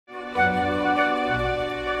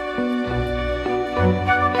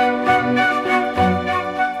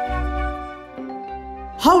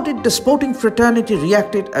How did the sporting fraternity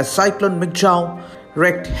reacted as Cyclone Michaung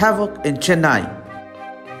wreaked havoc in Chennai?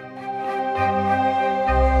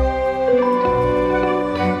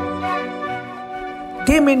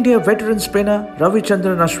 Team India veteran spinner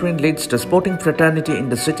Ravichandran Ashwin leads the sporting fraternity in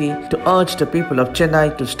the city to urge the people of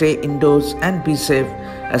Chennai to stay indoors and be safe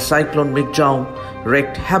as Cyclone Michaung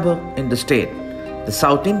wreaked havoc in the state. The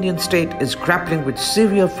South Indian state is grappling with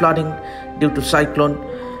severe flooding due to Cyclone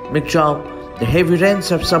Michaung. The heavy rains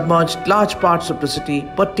have submerged large parts of the city,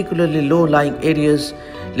 particularly low-lying areas,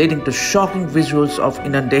 leading to shocking visuals of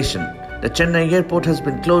inundation. The Chennai airport has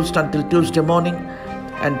been closed until Tuesday morning,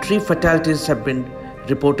 and 3 fatalities have been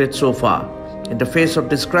reported so far. In the face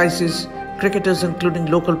of this crisis, cricketers including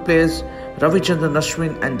local players Ravichandran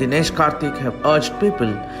Ashwin and Dinesh Karthik have urged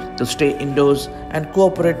people to stay indoors and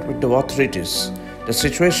cooperate with the authorities. The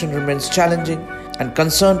situation remains challenging and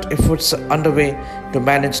concerned efforts are underway to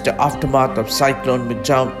manage the aftermath of Cyclone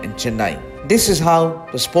Michaung in Chennai. This is how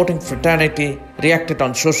the sporting fraternity reacted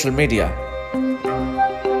on social media.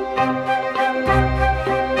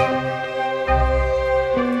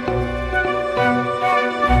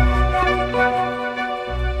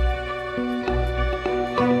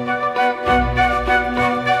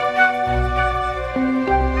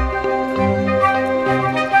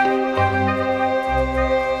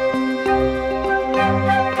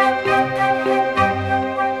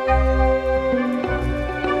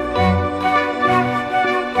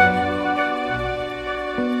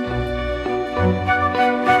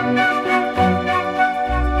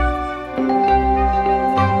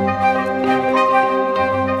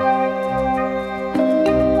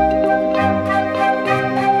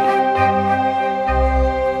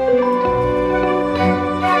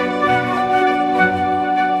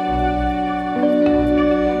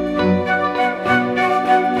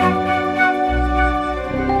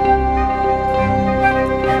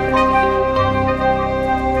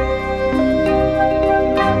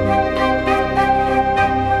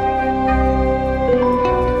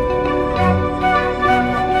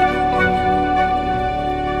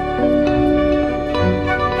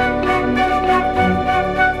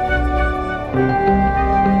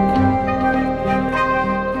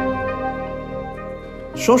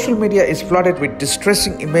 Social media is flooded with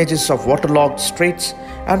distressing images of waterlogged streets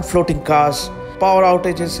and floating cars. Power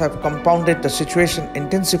outages have compounded the situation,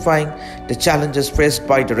 intensifying the challenges faced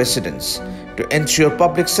by the residents. To ensure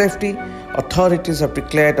public safety, authorities have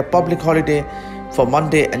declared a public holiday for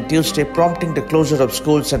Monday and Tuesday, prompting the closure of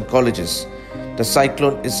schools and colleges. The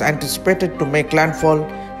cyclone is anticipated to make landfall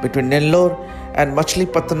between Nellore and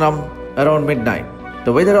Machilipatnam around midnight.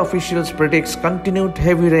 The weather officials predict continued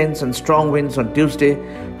heavy rains and strong winds on Tuesday,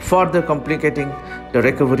 further complicating the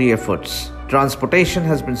recovery efforts. Transportation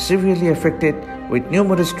has been severely affected, with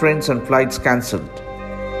numerous trains and flights cancelled.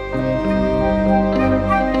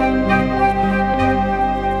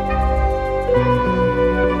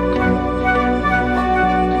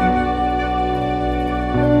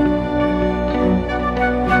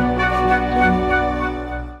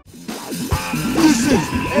 This is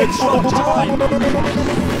extra time!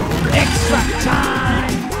 Extra time!